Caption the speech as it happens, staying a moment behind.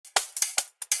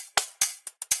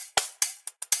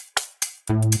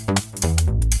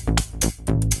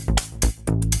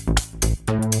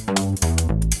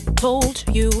Told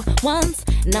you once,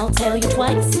 now tell you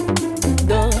twice.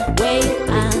 The way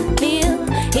I feel,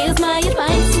 here's my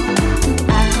advice.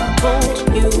 I told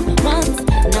you once,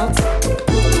 now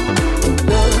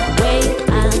the way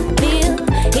I feel,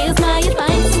 here's my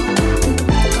advice.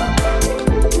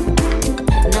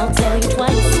 Now tell you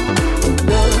twice.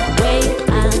 The way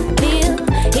I feel,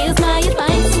 here's my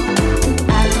advice.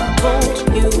 I told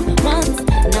you once,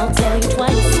 now tell you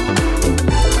twice.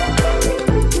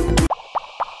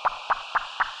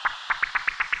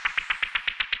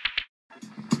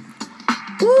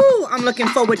 Ooh, I'm looking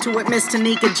forward to it, Miss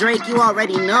Tanika Drake. You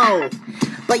already know.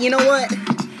 But you know what?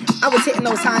 I was hitting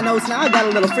those high notes. Now I got a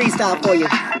little freestyle for you.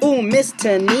 Ooh, Miss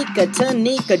Tanika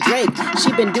Drake.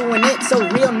 She been doing it so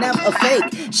real, never fake.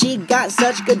 She got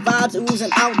such good vibes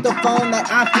oozing out the phone that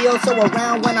I feel so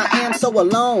around when I am so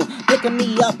alone. Picking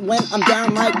me up when I'm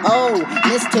down like, oh,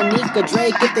 Miss Tanika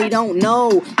Drake. If they don't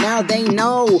know, now they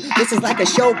know. This is like a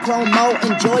show promo.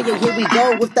 Enjoy it, here we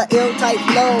go with the ill type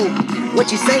flow.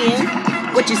 What you saying?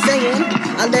 What you saying?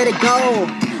 I let it go.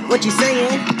 What you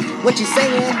saying? What you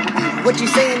saying? What you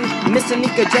saying? Miss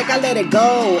Tanika Drake, I let it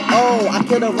go. Oh, I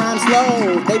kill the rhyme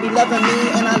slow. They be loving me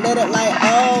and I let it like,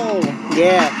 oh.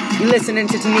 Yeah, you listening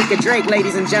to Tanika Drake,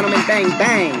 ladies and gentlemen. Bang,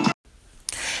 bang.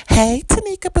 Hey,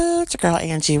 Tanika Boo, it's your girl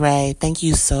Angie Ray. Thank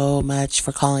you so much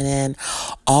for calling in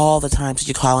all the times that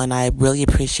you call in. I really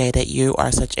appreciate it. You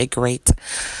are such a great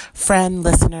friend,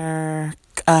 listener,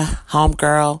 home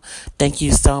girl. Thank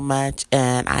you so much,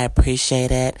 and I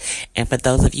appreciate it. And for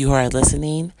those of you who are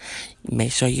listening,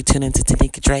 make sure you tune into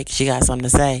Tanika Drake. She got something to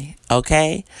say,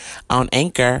 okay? On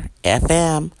Anchor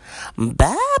FM.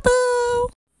 Bye, boo.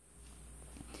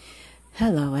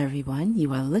 Hello, everyone.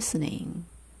 You are listening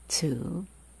to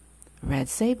Red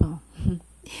Sable.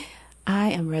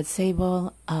 I am Red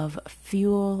Sable of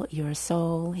Fuel Your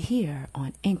Soul here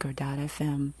on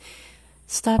Anchor.fm.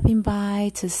 Stopping by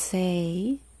to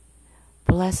say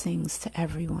blessings to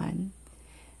everyone.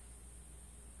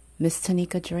 Miss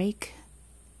Tanika Drake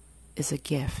is a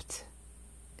gift.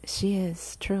 She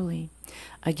is truly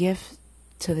a gift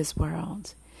to this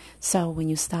world. So when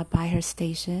you stop by her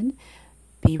station,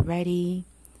 be ready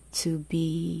to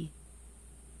be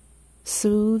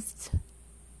soothed,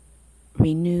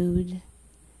 renewed,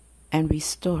 and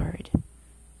restored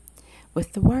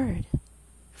with the word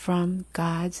from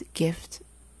God's gift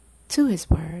to his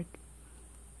word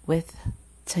with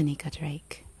Tanika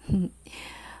Drake.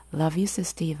 Love you,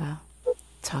 Sis Diva.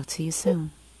 Talk to you soon.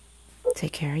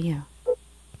 Take care of you.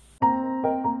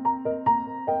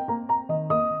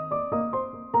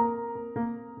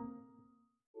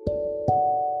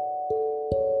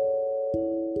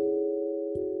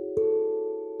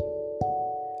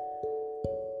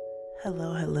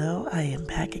 Hello, I am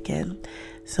back again.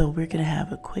 So we're going to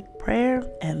have a quick prayer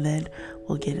and then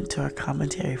we'll get into our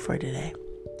commentary for today.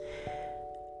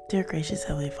 Dear gracious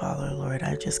Heavenly Father, Lord,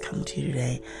 I just come to you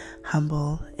today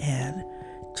humble and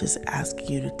just ask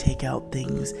you to take out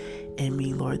things in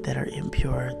me, Lord, that are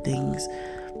impure, things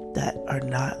that are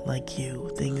not like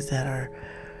you, things that are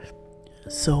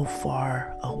so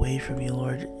far away from you,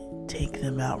 Lord. Take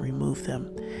them out, remove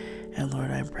them. And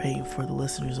Lord, I'm praying for the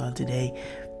listeners on today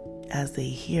as they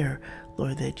hear,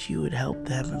 Lord, that you would help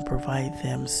them and provide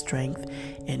them strength,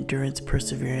 endurance,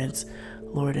 perseverance,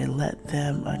 Lord, and let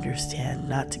them understand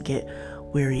not to get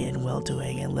weary in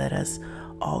well-doing, and let us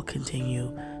all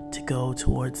continue to go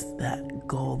towards that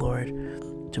goal, Lord,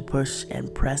 to push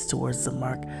and press towards the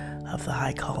mark of the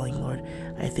high calling, Lord.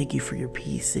 I thank you for your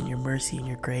peace and your mercy and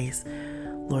your grace.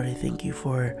 Lord, I thank you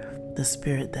for the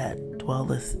Spirit that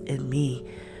dwelleth in me.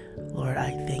 Lord,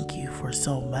 I thank you for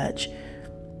so much.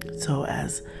 So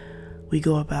as we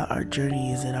go about our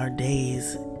journeys and our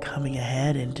days coming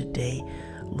ahead and today,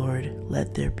 Lord,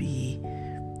 let there be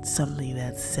something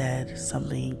that's said,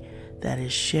 something that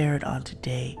is shared on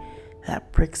today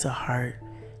that pricks a heart,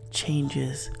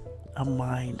 changes a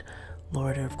mind.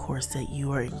 Lord, of course, that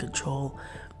you are in control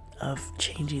of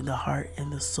changing the heart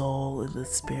and the soul and the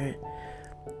spirit.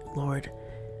 Lord,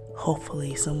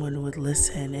 hopefully someone would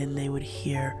listen and they would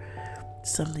hear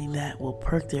something that will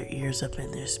perk their ears up in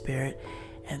their spirit,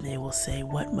 and they will say,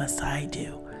 what must I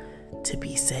do to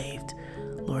be saved?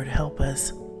 Lord, help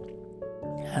us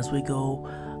as we go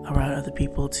around other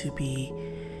people to be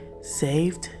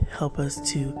saved. Help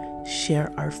us to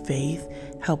share our faith.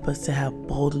 Help us to have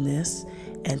boldness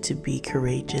and to be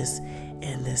courageous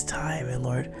in this time. And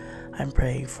Lord, I'm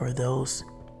praying for those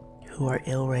who are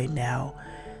ill right now.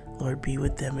 Lord, be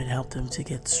with them and help them to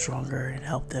get stronger and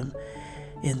help them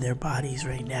in their bodies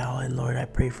right now. And Lord, I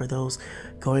pray for those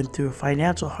going through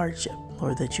financial hardship,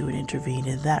 Lord, that you would intervene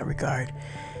in that regard.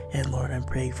 And Lord, I'm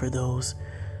praying for those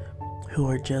who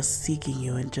are just seeking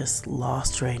you and just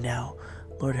lost right now.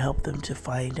 Lord, help them to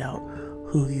find out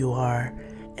who you are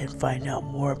and find out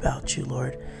more about you,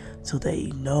 Lord, so they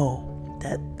know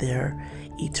that their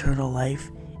eternal life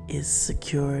is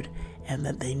secured and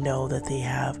that they know that they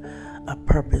have a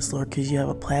purpose, Lord, because you have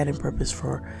a plan and purpose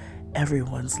for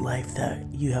everyone's life that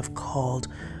you have called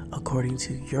according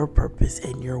to your purpose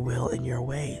and your will and your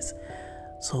ways.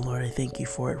 So, Lord, I thank you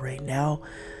for it right now.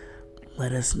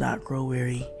 Let us not grow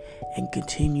weary and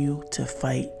continue to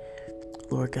fight,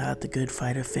 Lord God, the good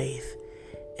fight of faith.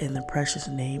 In the precious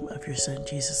name of your Son,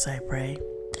 Jesus, I pray.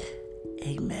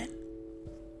 Amen.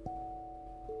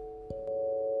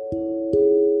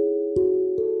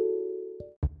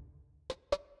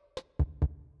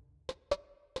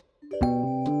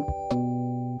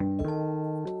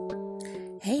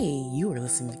 Hey, you are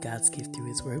listening to God's Gift Through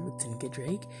His Word with Tanika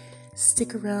Drake.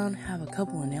 Stick around, have a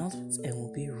couple announcements, and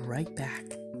we'll be right back.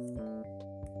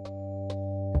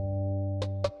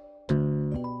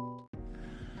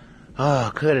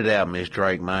 Oh, cut it out, Miss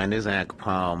Drake, man. This Aunt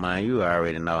Capone, man. You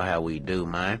already know how we do,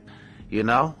 man. You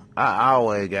know, I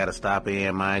always gotta stop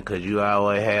in, man, because you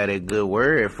always have that good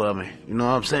word for me. You know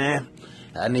what I'm saying?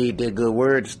 I need that good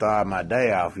word to start my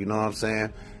day off, you know what I'm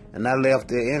saying? And I left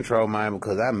the intro, man,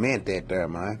 because I meant that there,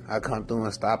 man. I come through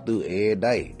and stop through every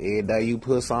day. Every day you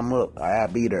put something up, I'll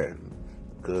be there.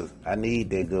 Because I need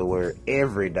that good word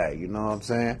every day, you know what I'm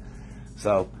saying?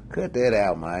 So, cut that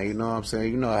out, man. You know what I'm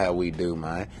saying? You know how we do,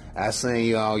 man. I seen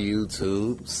you on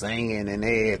YouTube, singing and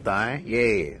everything. Yeah,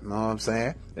 you know what I'm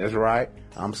saying? That's right.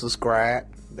 I'm subscribed.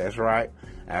 That's right.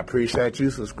 I appreciate you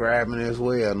subscribing as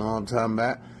well. You know what I'm talking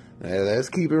about? Let's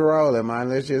keep it rolling, man.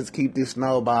 Let's just keep this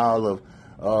snowball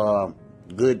of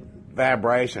good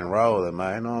vibration rolling,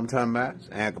 man. You know what I'm talking about? It's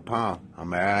Aunt Capone.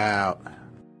 I'm out.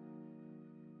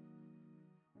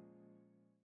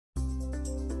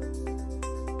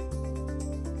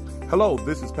 Hello,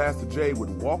 this is Pastor Jay with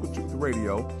Walk with Truth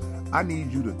Radio. I need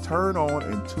you to turn on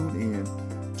and tune in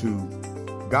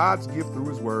to God's Gift Through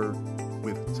His Word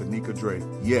with Tanika Drake.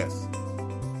 Yes,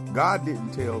 God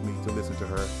didn't tell me to listen to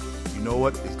her. You know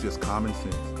what? It's just common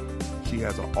sense. She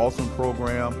has an awesome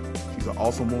program. She's an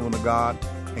awesome woman of God.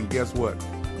 And guess what?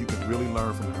 You can really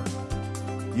learn from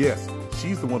her. Yes,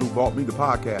 she's the one who brought me to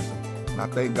podcasting. And I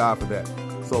thank God for that.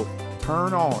 So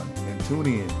turn on and tune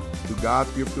in to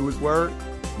God's Gift Through His Word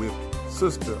with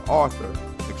Sister Author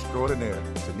Extraordinaire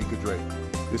Tanika Drake.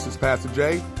 This is Pastor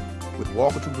Jay with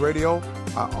Walk with Truth Radio.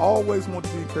 I always want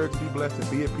you to be encouraged to be blessed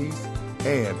and be at peace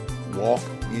and walk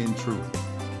in truth.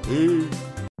 Peace.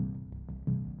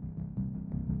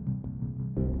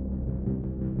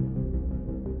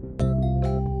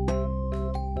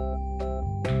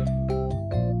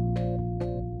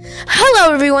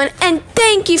 Hello everyone, and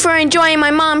thank you for enjoying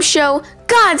my mom's show,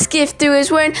 God's Gift Through His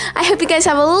Word. I hope you guys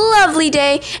have a lovely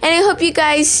day, and I hope you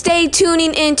guys stay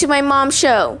tuning into my mom's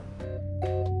show.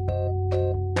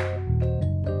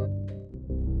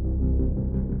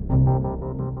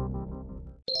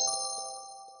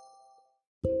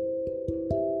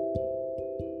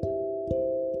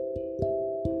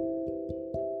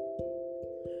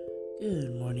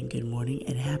 Good morning,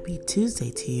 and happy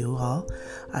Tuesday to you all.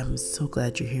 I'm so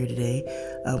glad you're here today.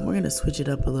 We're going to switch it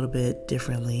up a little bit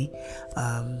differently.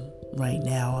 Right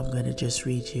now, I'm going to just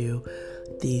read you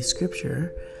the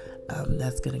scripture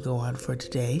that's going to go on for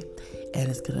today, and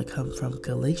it's going to come from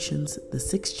Galatians, the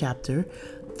 6th chapter,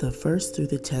 the 1st through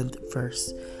the 10th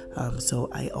verse. So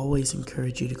I always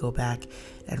encourage you to go back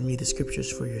and read the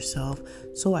scriptures for yourself.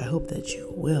 So I hope that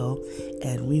you will,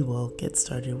 and we will get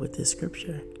started with this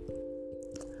scripture.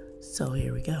 So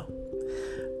here we go.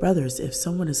 Brothers, if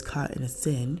someone is caught in a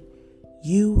sin,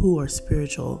 you who are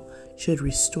spiritual should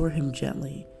restore him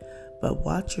gently. But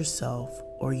watch yourself,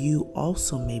 or you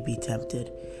also may be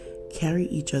tempted. Carry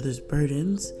each other's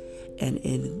burdens, and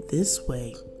in this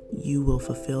way you will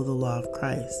fulfill the law of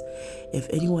Christ. If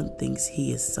anyone thinks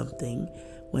he is something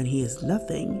when he is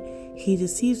nothing, he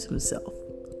deceives himself.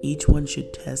 Each one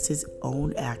should test his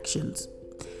own actions.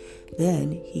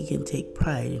 Then he can take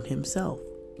pride in himself,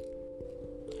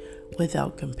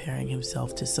 without comparing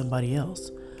himself to somebody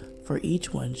else, for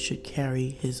each one should carry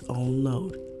his own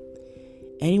load.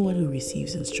 Anyone who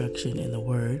receives instruction in the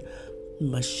word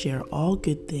must share all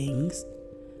good things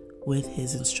with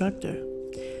his instructor.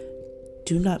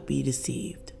 Do not be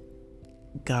deceived.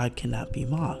 God cannot be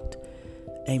mocked.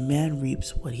 A man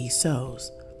reaps what he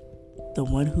sows. The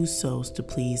one who sows to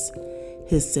please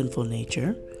his sinful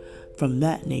nature, from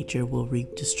that nature will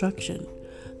reap destruction.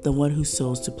 The one who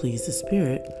sows to please the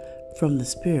Spirit, from the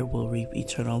Spirit will reap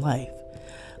eternal life.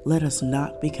 Let us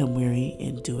not become weary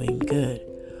in doing good,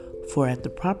 for at the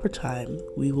proper time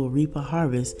we will reap a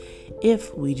harvest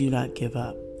if we do not give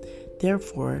up.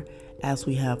 Therefore, as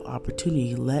we have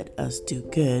opportunity, let us do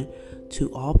good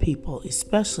to all people,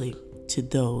 especially to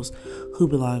those who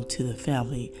belong to the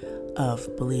family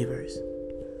of believers.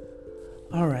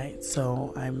 All right,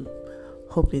 so I'm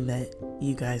hoping that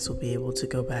you guys will be able to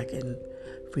go back and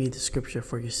read the scripture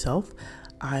for yourself.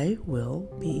 I will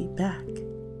be back.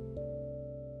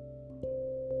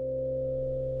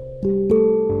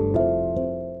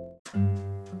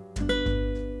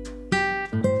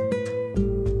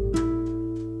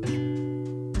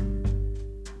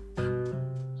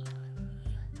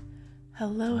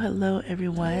 Hello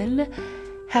everyone.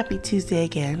 Happy Tuesday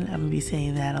again. I'm going to be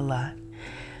saying that a lot.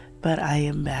 But I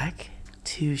am back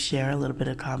to share a little bit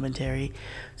of commentary.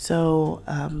 So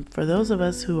for those of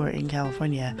us who are in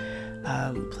California,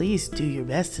 please do your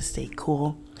best to stay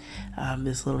cool.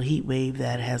 This little heat wave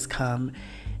that has come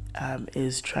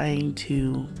is trying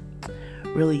to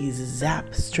really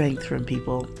zap strength from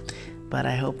people. But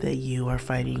I hope that you are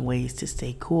finding ways to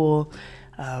stay cool.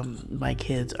 My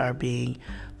kids are being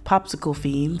popsicle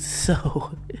fiends,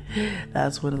 so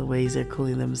that's one of the ways they're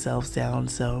cooling themselves down.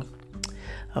 So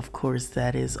of course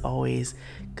that is always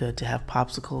good to have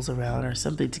popsicles around or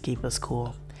something to keep us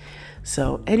cool.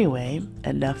 So anyway,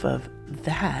 enough of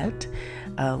that.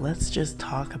 Let's just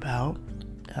talk about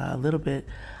a little bit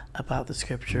about the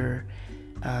scripture,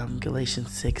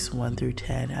 Galatians 6 1 through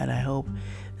 10, and I hope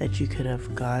that you could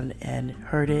have gone and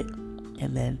heard it,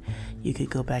 and then you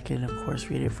could go back and of course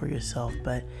read it for yourself.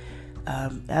 But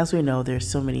as we know, there's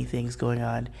so many things going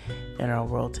on in our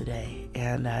world today,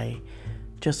 and I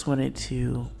just wanted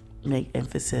to make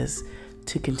emphasis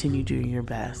to continue doing your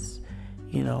best.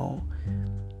 You know,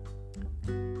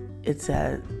 it's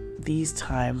at these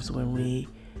times when we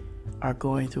are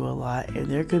going through a lot, and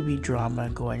there could be drama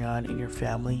going on in your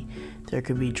family, there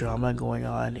could be drama going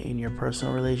on in your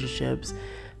personal relationships,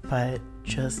 but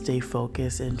just stay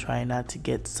focused and try not to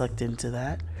get sucked into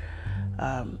that.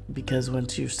 Because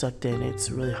once you're sucked in, it's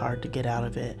really hard to get out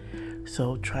of it.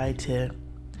 So try to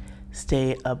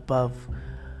stay above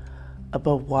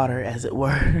water, as it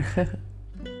were.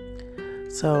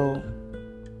 So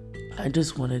I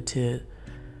just wanted to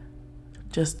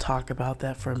just talk about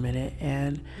that for a minute,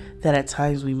 and that at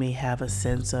times we may have a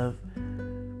sense of,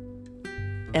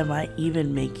 am I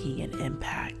even making an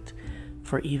impact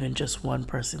for even just one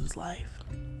person's life?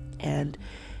 And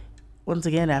once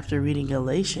again, after reading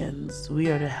Galatians, we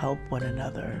are to help one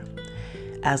another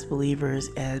as believers.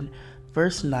 And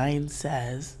verse 9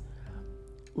 says,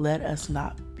 let us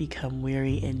not become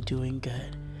weary in doing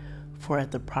good, for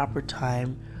at the proper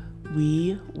time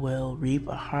we will reap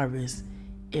a harvest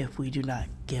if we do not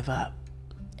give up.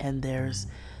 And there's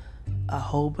a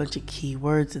whole bunch of key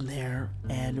words in there,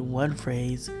 and one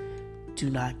phrase, do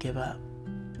not give up.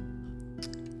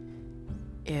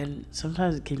 And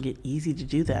sometimes it can get easy to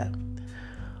do that,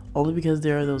 only because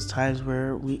there are those times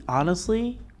where we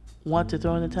honestly want to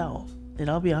throw in the towel. And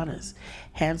I'll be honest,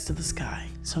 hands to the sky.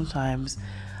 Sometimes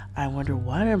I wonder,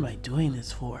 what am I doing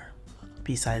this for?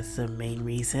 Besides the main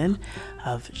reason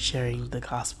of sharing the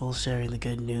gospel, sharing the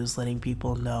good news, letting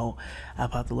people know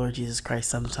about the Lord Jesus Christ,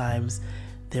 sometimes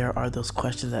there are those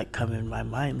questions that come in my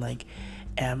mind, like,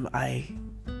 am I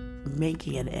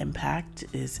making an impact?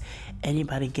 Is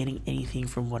anybody getting anything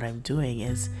from what I'm doing?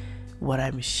 Is what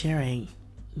I'm sharing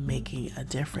making a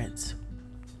difference?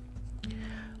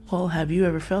 Well, have you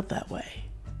ever felt that way?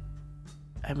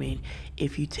 I mean,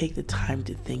 if you take the time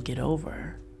to think it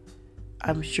over,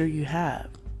 I'm sure you have.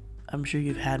 I'm sure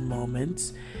you've had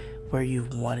moments where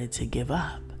you've wanted to give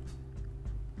up.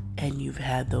 And you've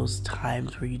had those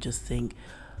times where you just think,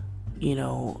 you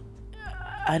know,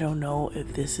 I don't know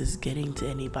if this is getting to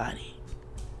anybody.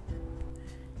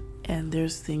 And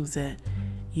there's things that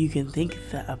you can think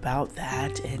about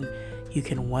that, and you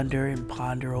can wonder and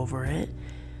ponder over it.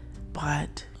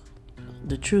 But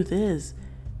the truth is,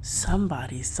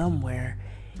 somebody somewhere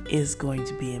is going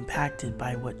to be impacted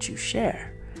by what you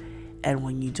share. And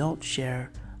when you don't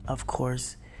share, of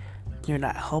course, you're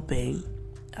not helping.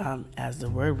 As the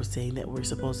word was saying, that we're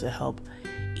supposed to help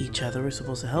each other, we're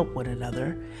supposed to help one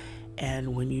another.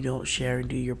 And when you don't share and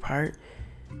do your part,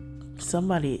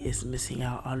 somebody is missing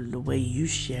out on the way you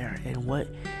share and what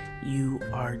you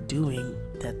are doing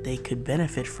that they could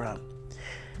benefit from.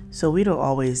 So we don't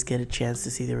always get a chance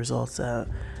to see the results.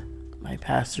 My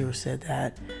pastor said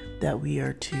that we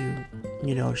are to,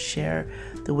 share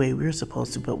the way we're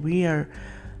supposed to, but we are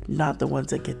not the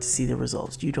ones that get to see the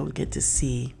results. You don't get to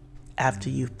see after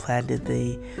you've planted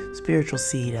the spiritual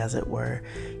seed, as it were,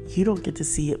 you don't get to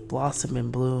see it blossom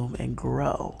and bloom and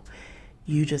grow.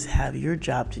 You just have your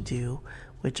job to do,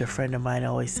 which a friend of mine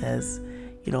always says,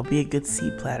 be a good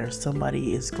seed planter.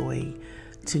 Somebody is going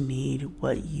to need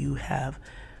what you have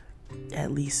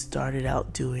at least started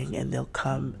out doing, and they'll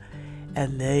come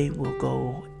and they will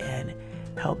go and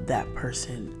help that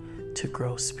person to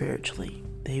grow spiritually.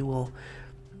 They will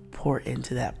pour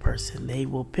into that person. They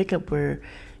will pick up where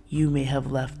you may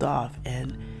have left off,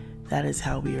 and that is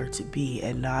how we are to be,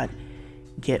 and not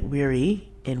get weary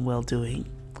in well-doing.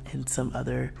 In some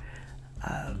other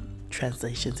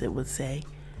translations it would say.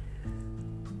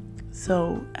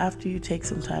 So after you take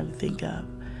some time to think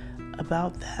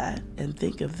about that and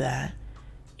think of that,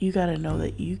 you got to know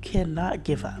that you cannot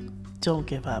give up. Don't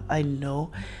give up. I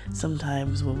know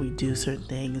sometimes when we do certain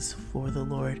things for the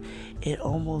Lord, it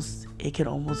can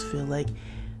almost feel like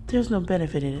there's no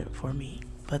benefit in it for me,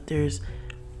 but there's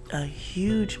a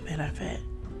huge benefit.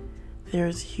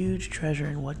 There's huge treasure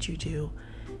in what you do.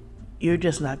 You're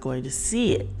just not going to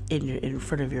see it in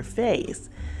front of your face,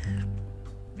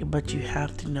 but you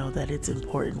have to know that it's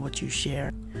important what you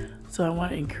share. So I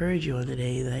want to encourage you on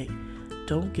today that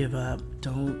don't give up.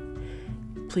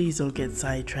 Please don't get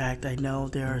sidetracked. I know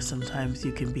there are sometimes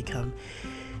you can become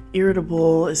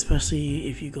irritable, especially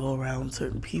if you go around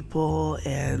certain people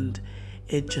and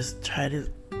it just tries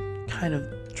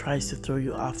to throw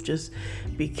you off. Just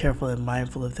be careful and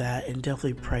mindful of that, and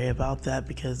definitely pray about that,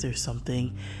 because there's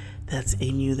something that's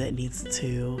in you that needs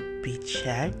to be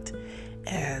checked.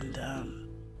 And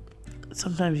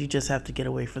sometimes you just have to get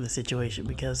away from the situation,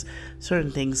 because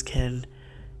certain things can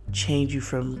change you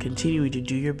from continuing to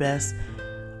do your best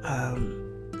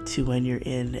to when you're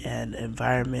in an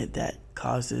environment that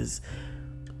causes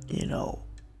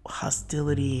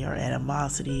hostility or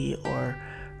animosity or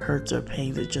hurts or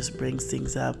pains. It just brings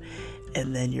things up,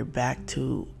 and then you're back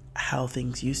to how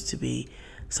things used to be.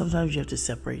 Sometimes you have to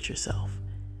separate yourself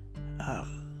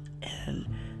and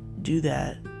do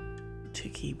that to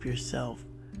keep yourself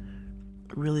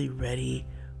really ready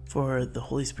for the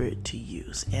Holy Spirit to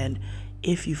use. And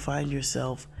if you find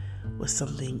yourself with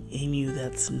something in you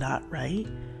that's not right,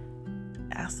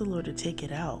 ask the Lord to take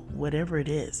it out. Whatever it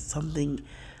is, something's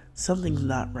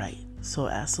not right. So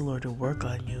ask the Lord to work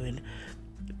on you and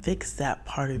fix that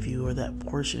part of you or that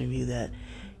portion of you that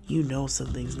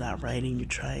something's not right, and you're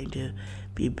trying to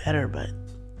be better, but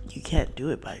you can't do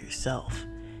it by yourself.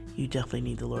 You definitely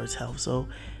need the Lord's help. So,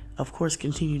 of course,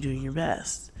 continue doing your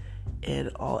best in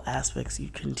all aspects. You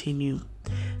continue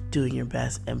doing your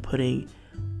best and putting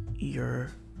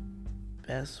your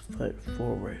best foot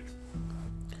forward.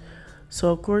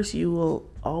 So, of course, you will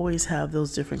always have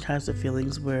those different kinds of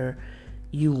feelings where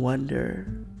you wonder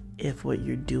if what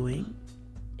you're doing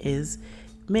is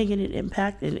making an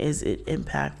impact, and is it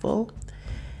impactful?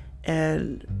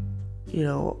 And,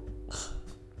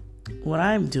 what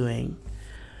I'm doing,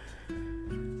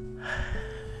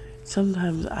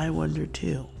 sometimes I wonder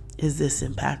too, is this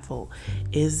impactful?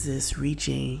 Is this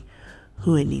reaching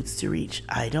who it needs to reach?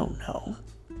 I don't know,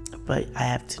 but I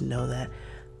have to know that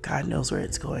God knows where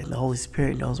it's going. The Holy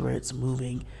Spirit knows where it's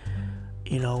moving.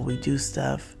 We do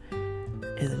stuff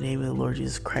in the name of the Lord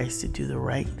Jesus Christ to do the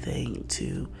right thing,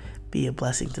 to be a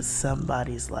blessing to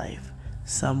somebody's life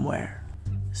somewhere.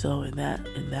 So in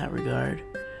that regard,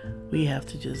 we have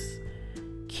to just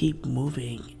keep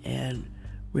moving and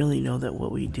really know that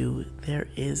what we do, there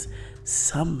is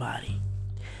somebody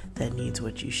that needs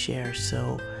what you share.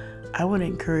 So I want to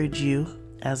encourage you,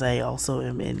 as I also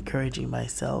am encouraging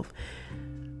myself,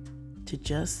 to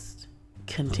just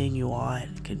continue on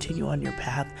your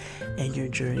path and your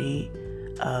journey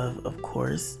of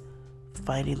course,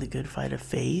 fighting the good fight of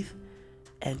faith.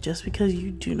 And just because you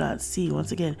do not see,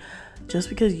 once again, just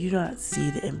because you do not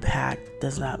see the impact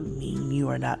does not mean you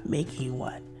are not making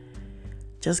one.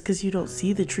 Just because you don't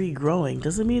see the tree growing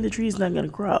doesn't mean the tree is not going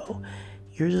to grow.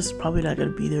 You're just probably not going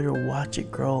to be there to watch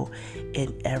it grow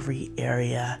in every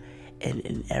area and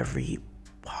in every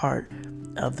part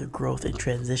of the growth and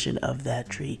transition of that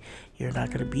tree. You're not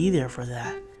going to be there for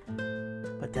that.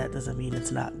 But that doesn't mean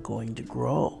it's not going to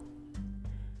grow.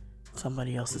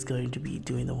 Somebody else is going to be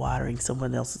doing the watering.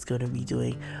 Someone else is going to be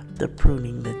doing the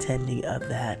pruning, the tending of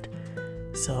that.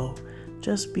 So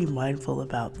just be mindful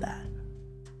about that.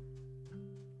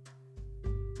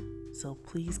 So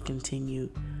please continue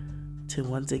to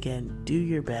once again do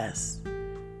your best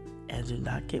and do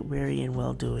not get weary in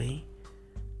well-doing.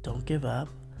 Don't give up.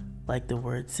 Like the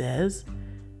word says,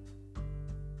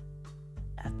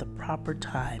 at the proper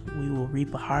time, we will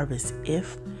reap a harvest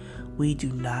if we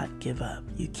do not give up.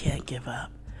 You can't give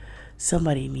up.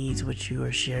 Somebody needs what you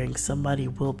are sharing. Somebody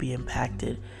will be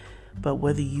impacted. But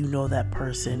whether you know that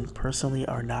person personally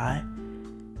or not,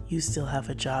 you still have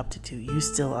a job to do. You're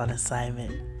still on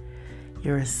assignment.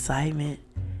 Your assignment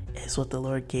is what the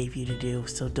Lord gave you to do.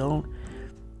 So don't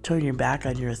turn your back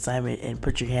on your assignment and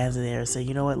put your hands in the air and say,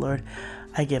 you know what, Lord,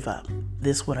 I give up.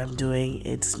 This what I'm doing.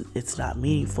 It's not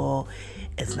meaningful.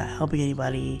 It's not helping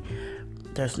anybody.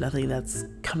 There's nothing that's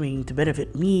coming to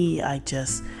benefit me. I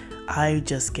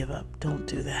just give up. Don't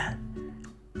do that.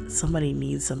 Somebody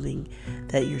needs something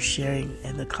that you're sharing,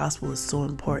 and the gospel is so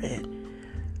important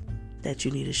that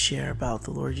you need to share about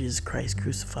the Lord Jesus Christ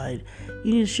crucified.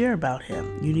 You need to share about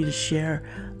him. You need to share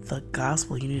the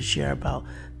gospel. You need to share about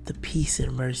the peace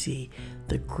and mercy,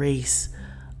 the grace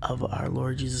of our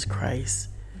Lord Jesus Christ.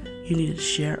 You need to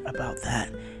share about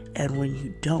that. And when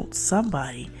you don't,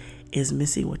 somebody is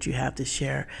missing what you have to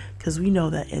share, because we know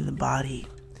that in the body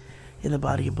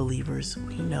of believers,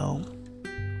 we know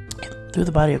through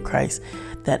the body of Christ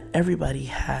that everybody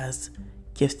has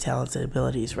gifts, talents, and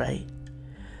abilities, right?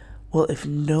 Well, if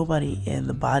nobody in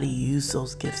the body used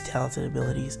those gifts, talents, and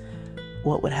abilities,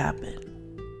 what would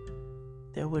happen?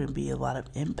 There wouldn't be a lot of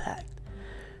impact.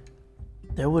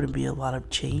 There wouldn't be a lot of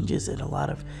changes and a lot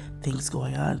of things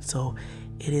going on. So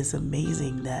it is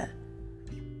amazing that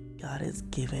God has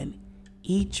given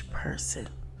each person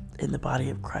in the body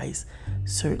of Christ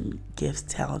certain gifts,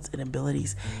 talents, and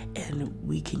abilities, and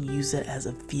we can use it as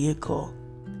a vehicle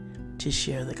to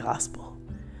share the gospel.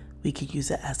 We can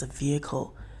use it as a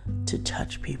vehicle to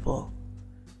touch people.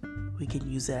 We can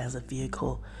use it as a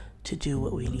vehicle to do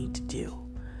what we need to do.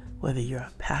 Whether you're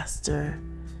a pastor,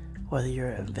 whether you're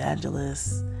an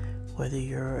evangelist, whether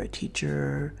you're a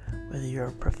teacher, whether you're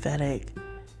a prophetic,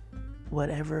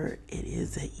 whatever it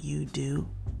is that you do,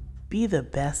 be the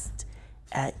best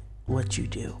at what you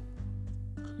do,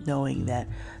 knowing that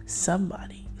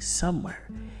somebody, somewhere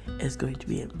is going to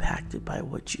be impacted by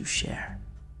what you share.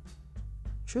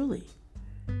 Truly.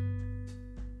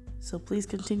 So please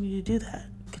continue to do that.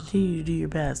 Continue to do your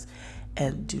best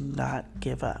and do not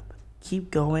give up.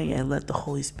 Keep going and let the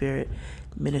Holy Spirit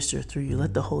minister through you.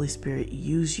 Let the Holy Spirit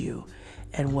use you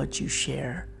and what you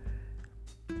share.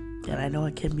 And I know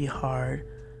it can be hard,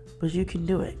 but you can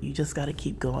do it. You just got to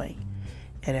keep going.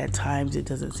 And at times it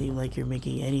doesn't seem like you're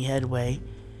making any headway,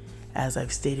 as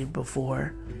I've stated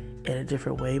before, in a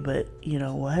different way. But you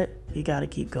know what? You got to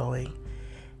keep going.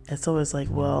 And so it's like,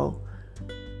 well,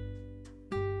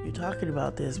 you're talking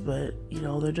about this, but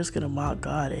they're just going to mock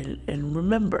God. And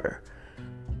remember,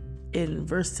 in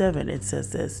verse 7, it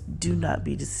says this: do not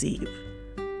be deceived.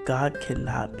 God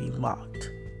cannot be mocked.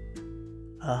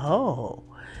 Oh.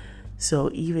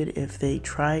 So even if they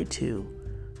try to,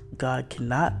 God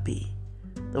cannot be.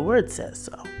 The word says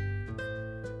so.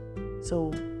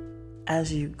 So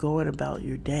as you're going about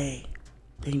your day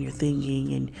and you're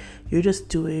thinking and you're just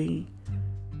doing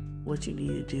what you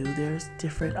need to do, there's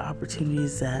different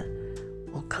opportunities that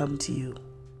will come to you.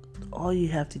 All you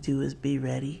have to do is be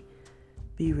ready.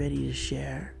 Be ready to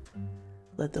share.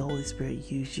 Let the Holy Spirit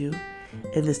use you.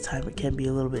 And this time it can be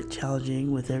a little bit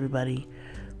challenging with everybody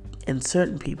and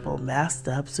certain people masked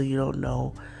up, so you don't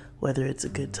know whether it's a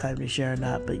good time to share or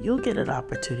not, but you'll get an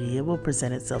opportunity. It will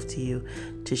present itself to you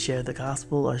to share the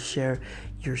gospel or share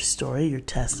your story, your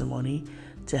testimony,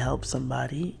 to help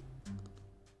somebody.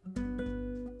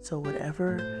 So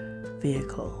whatever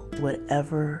vehicle,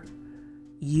 whatever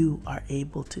you are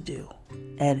able to do,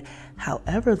 and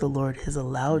however the Lord has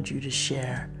allowed you to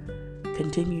share,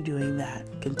 continue doing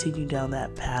that. Continue down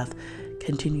that path.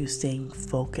 Continue staying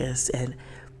focused and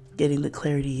getting the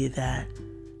clarity that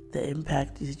the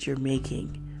impact that you're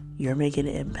making an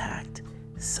impact.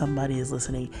 Somebody is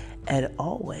listening, and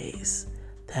always,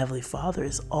 the Heavenly Father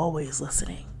is always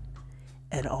listening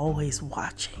and always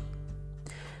watching.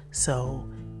 So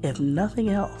if nothing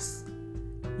else,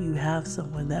 you have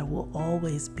someone that will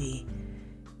always be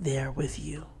there with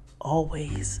you.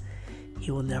 Always. He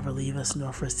will never leave us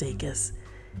nor forsake us.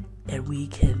 And we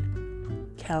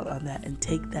can count on that and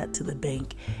take that to the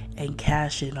bank and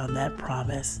cash in on that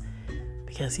promise,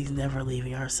 because He's never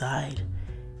leaving our side.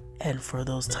 And for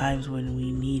those times when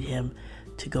we need Him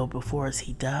to go before us,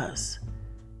 He does.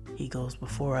 He goes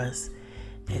before us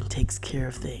and takes care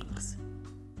of things.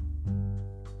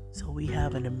 So we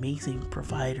have an amazing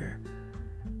provider.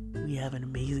 We have an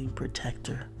amazing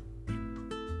protector.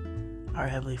 Our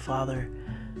Heavenly Father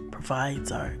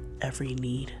provides our every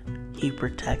need. He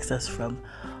protects us from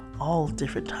all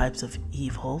different types of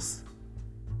evils.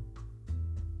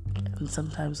 And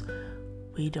sometimes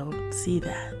we don't see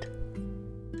that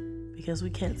because we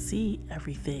can't see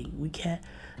everything. We can't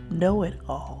know it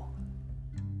all.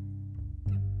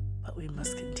 But we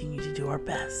must continue to do our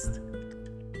best.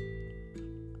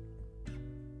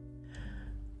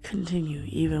 Continue,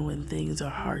 even when things are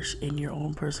harsh in your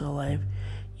own personal life.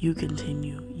 You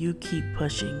continue. You keep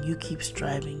pushing. You keep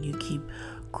striving. You keep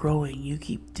growing. You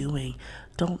keep doing.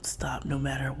 Don't stop no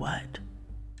matter what.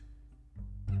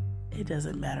 It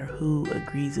doesn't matter who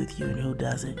agrees with you and who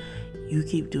doesn't. You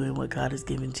keep doing what God has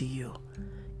given to you,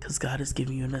 because God has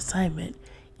given you an assignment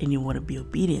and you want to be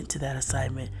obedient to that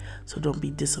assignment. So don't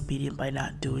be disobedient by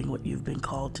not doing what you've been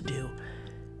called to do.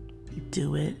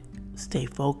 Do it, stay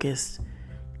focused,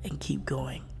 and keep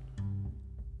going.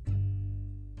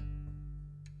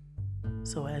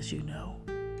 So as you know,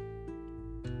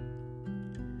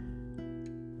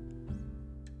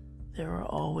 there are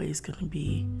always going to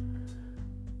be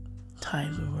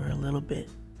times when we're a little bit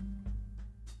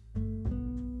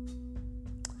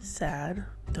sad.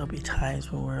 There'll be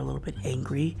times when we're a little bit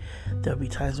angry. There'll be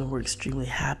times when we're extremely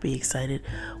happy, excited.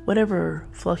 Whatever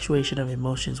fluctuation of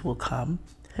emotions will come.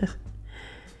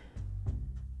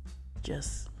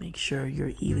 Just make sure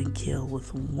you're even keel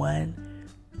with one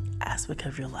aspect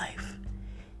of your life,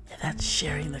 and that's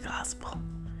sharing the gospel.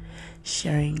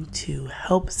 Sharing to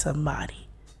help somebody.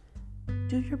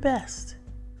 Do your best.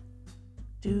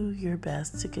 Do your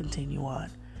best to continue on,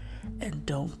 and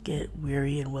don't get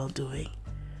weary in well-doing.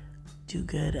 Do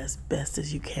good as best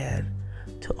as you can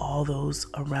to all those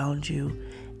around you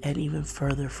and even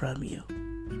further from you.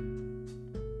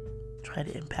 Try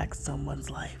to impact someone's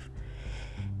life.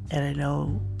 And I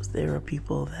know there are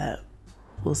people that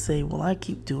will say, well, I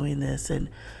keep doing this and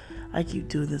I keep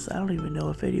doing this. I don't even know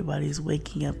if anybody's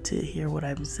waking up to hear what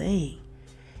I'm saying.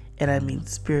 And I mean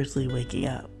spiritually waking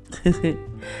up.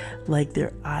 Like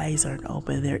their eyes aren't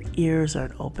open, their ears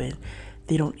aren't open.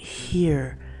 They don't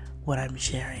hear what I'm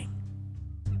sharing.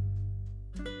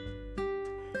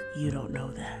 You don't know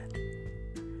that.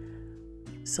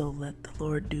 So let the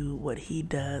Lord do what He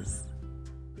does,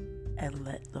 and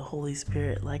let the Holy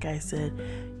Spirit, like I said,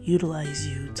 utilize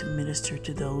you to minister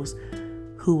to those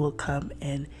who will come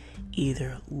and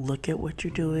either look at what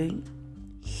you're doing,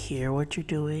 hear what you're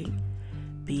doing,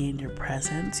 be in your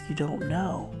presence. You don't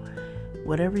know.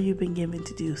 Whatever you've been given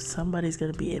to do, somebody's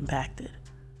going to be impacted.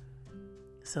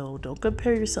 So don't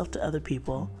compare yourself to other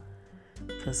people,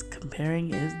 because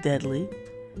comparing is deadly.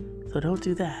 So don't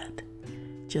do that.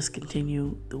 Just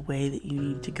continue the way that you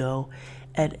need to go.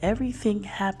 And everything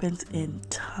happens in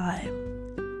time.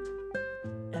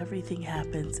 Everything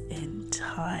happens in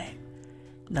time.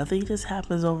 Nothing just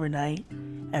happens overnight.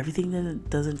 Everything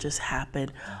doesn't just happen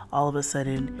all of a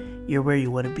sudden you're where you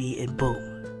want to be and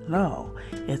boom. No,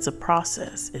 it's a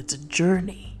process. It's a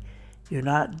journey. You're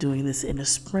not doing this in a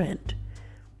sprint.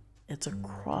 It's a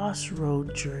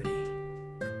crossroad journey.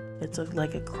 It's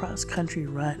like a cross-country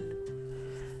run.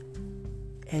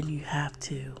 And you have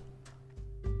to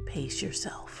pace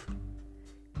yourself.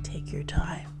 Take your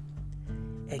time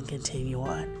and continue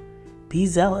on. Be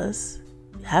zealous.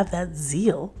 Have that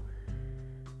zeal.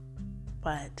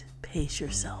 But pace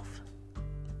yourself.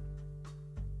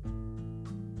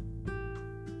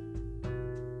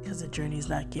 Because the journey is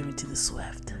not given to the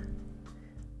swift,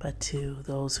 but to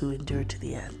those who endure to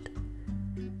the end.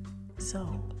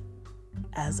 So,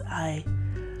 as I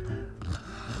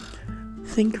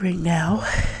think right now,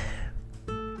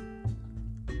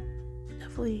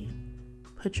 definitely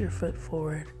put your foot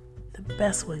forward, the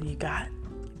best one you got,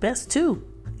 best two,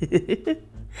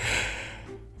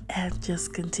 and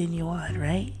just continue on,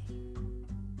 right?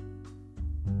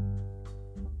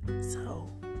 So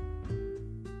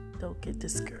don't get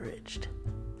discouraged.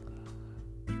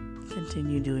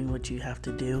 Continue doing what you have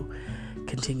to do.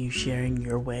 Continue sharing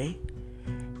your way.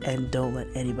 And don't let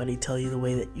anybody tell you the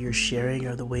way that you're sharing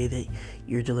or the way that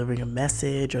you're delivering a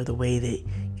message or the way that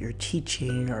you're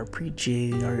teaching or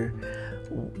preaching or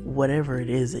whatever it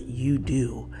is that you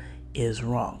do is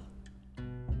wrong.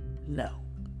 No,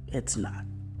 it's not.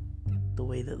 The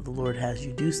way that the Lord has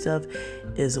you do stuff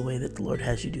is the way that the Lord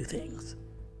has you do things.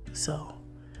 So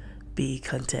be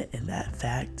content in that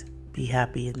fact. Be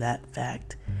happy in that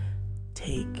fact.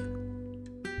 Take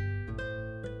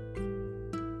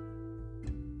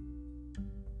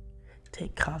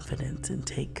confidence and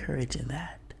take courage in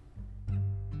that.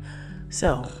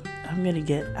 So I'm going to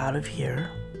get out of here.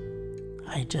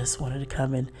 I just wanted to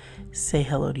come and say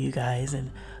hello to you guys and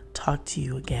talk to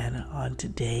you again on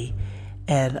today.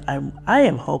 And I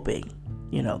am hoping,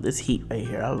 this heat right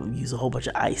here, I'll use a whole bunch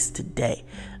of ice today.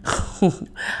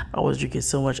 I was drinking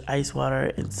so much ice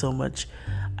water and so much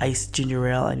ice ginger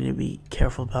ale. I need to be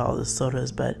careful about all the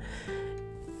sodas, but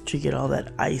drinking all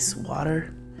that ice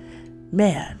water,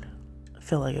 man, I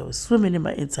felt like I was swimming in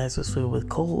my insides, was swimming with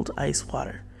cold ice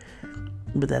water.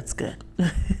 but that's good.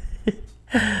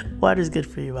 Water's good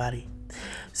for your body.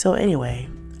 So anyway,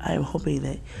 I'm hoping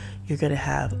that you're going to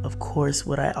have, of course,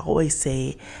 what I always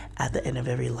say at the end of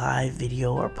every live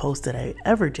video or post that I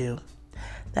ever do,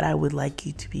 that I would like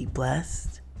you to be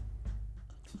blessed,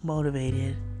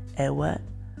 motivated, and what?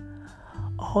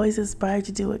 Always inspired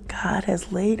to do what God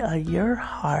has laid on your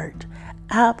heart.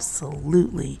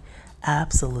 Absolutely.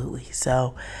 Absolutely.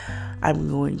 So I'm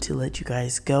going to let you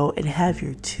guys go and have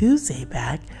your Tuesday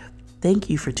back. Thank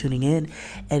you for tuning in.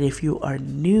 And if you are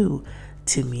new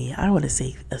to me, I want to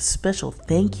say a special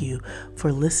thank you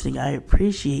for listening. I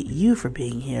appreciate you for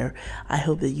being here. I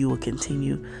hope that you will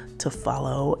continue to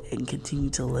follow and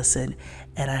continue to listen.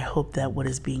 And I hope that what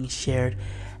is being shared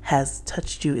has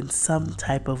touched you in some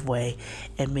type of way.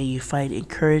 And may you find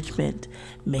encouragement.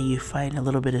 May you find a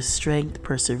little bit of strength,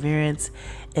 perseverance,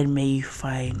 and may you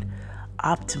find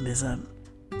optimism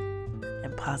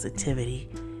and positivity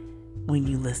when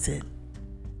you listen.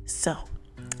 So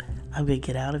I'm going to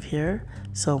get out of here.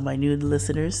 So my new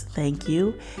listeners, thank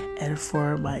you. And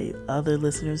for my other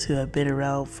listeners who have been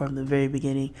around from the very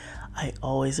beginning, I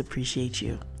always appreciate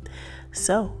you.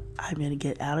 So I'm going to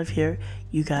get out of here.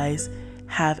 You guys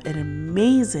have an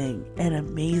amazing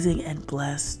and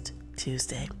blessed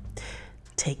Tuesday.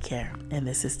 Take care. And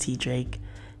this is T. Drake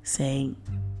saying,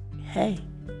 hey,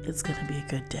 it's going to be a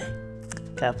good day.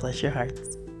 God bless your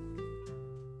hearts.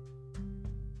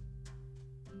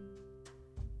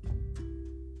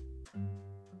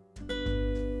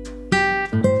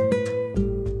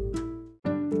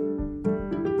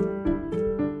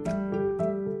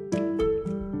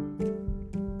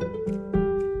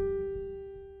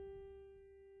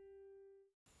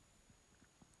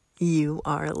 You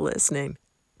are listening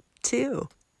to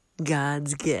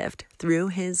God's Gift Through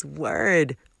His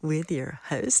Word with your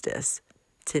hostess,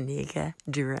 Tanika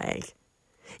Drake.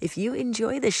 If you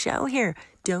enjoy the show here,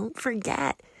 don't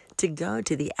forget to go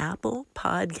to the Apple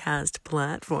Podcast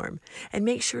platform and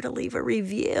make sure to leave a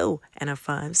review and a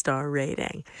 5-star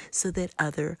rating so that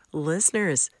other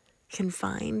listeners can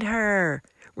find her.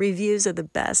 Reviews are the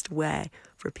best way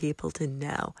for people to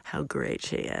know how great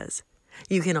she is.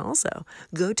 You can also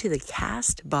go to the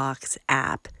CastBox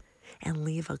app and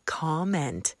leave a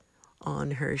comment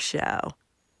on her show.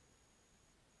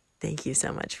 Thank you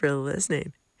so much for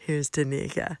listening. Here's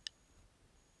Tanika.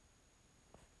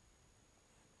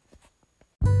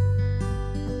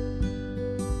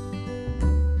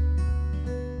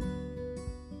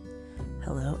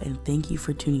 Hello, and thank you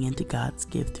for tuning in to God's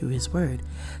Gift Through His Word.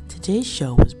 Today's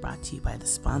show was brought to you by the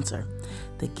sponsor,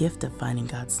 The Gift of Finding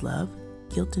God's Love,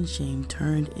 Guilt and Shame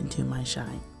Turned into My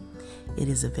Shine. It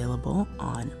is available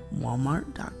on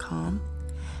Walmart.com,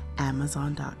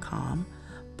 Amazon.com,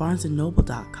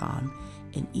 BarnesandNoble.com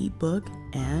in ebook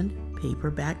and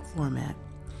paperback format.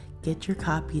 Get your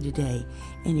copy today,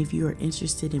 and if you are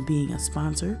interested in being a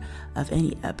sponsor of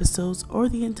any episodes or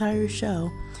the entire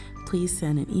show, please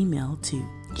send an email to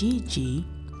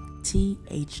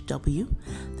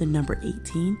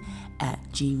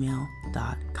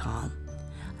ggthw18@gmail.com.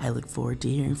 I look forward to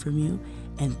hearing from you,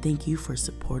 and thank you for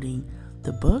supporting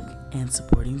the book and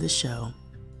supporting the show.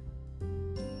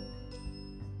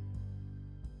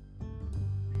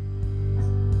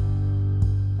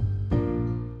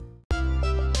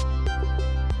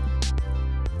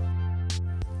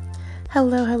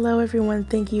 Hello everyone.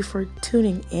 Thank you for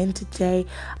tuning in today.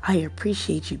 I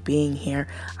appreciate you being here.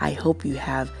 I hope you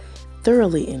have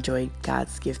thoroughly enjoyed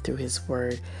God's Gift Through His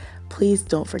Word. Please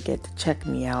don't forget to check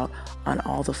me out on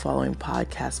all the following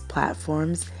podcast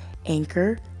platforms: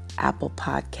 Anchor, Apple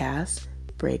Podcasts,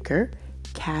 Breaker,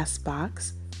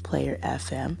 CastBox, Player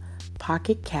FM,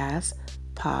 Pocket Cast,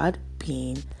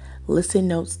 Podbean,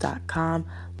 ListenNotes.com,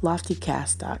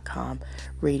 LoftyCast.com,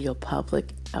 Radio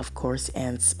Public, of course,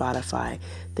 and Spotify.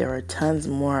 There are tons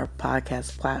more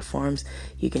podcast platforms.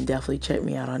 You can definitely check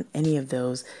me out on any of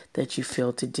those that you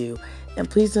feel to do. And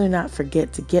please do not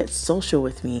forget to get social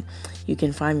with me. You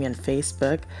can find me on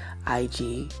Facebook,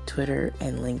 IG, Twitter,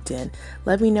 and LinkedIn.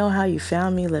 Let me know how you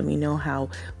found me. Let me know how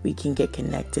we can get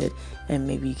connected, and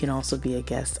maybe you can also be a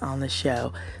guest on the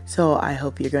show. So I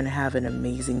hope you're going to have an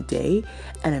amazing day,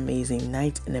 an amazing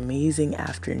night, an amazing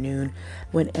afternoon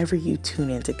whenever you tune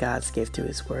into God's Gift Through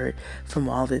His Word, from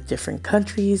all the different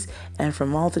countries and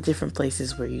from all the different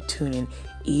places where you tune in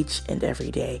each and every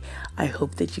day. I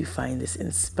hope that you find this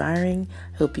inspiring,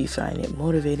 hope you find it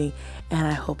motivating, and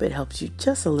I hope it helps you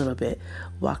just a little bit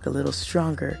walk a little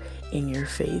stronger in your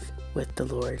faith with the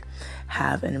Lord.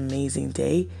 Have an amazing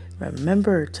day.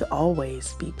 Remember to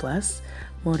always be blessed,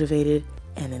 motivated,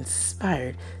 and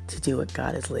inspired to do what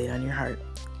God has laid on your heart.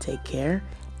 Take care,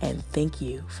 and thank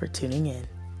you for tuning in.